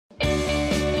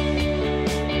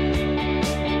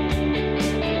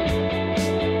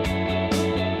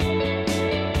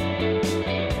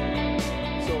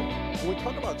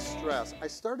I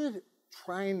started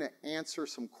trying to answer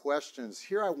some questions.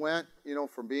 Here I went,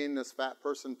 from being this fat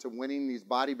person to winning these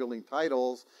bodybuilding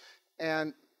titles,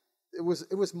 and it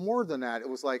was more than that. It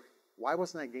was like, why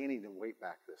wasn't I gaining the weight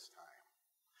back this time?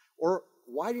 Or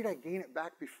why did I gain it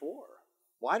back before?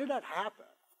 Why did that happen?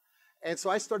 And so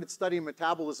I started studying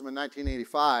metabolism in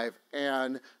 1985,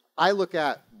 and I look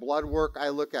at blood work, I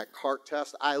look at CART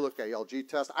tests, I look at LG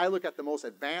tests, I look at the most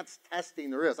advanced testing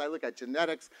there is. I look at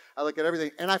genetics, I look at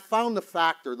everything, and I found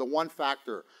the one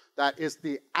factor that is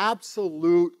the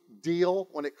absolute deal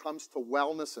when it comes to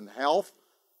wellness and health,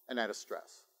 and that is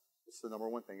stress. It's the number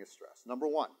one thing is stress. Number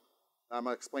one. I'm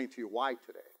going to explain to you why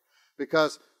today.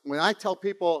 Because when I tell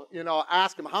people,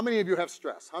 ask them, how many of you have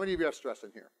stress? How many of you have stress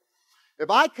in here? If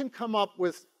I can come up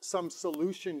with some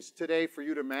solutions today for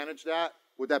you to manage that,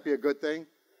 would that be a good thing?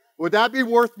 Would that be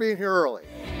worth being here early?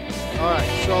 All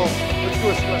right, so let's do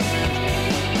a stress management.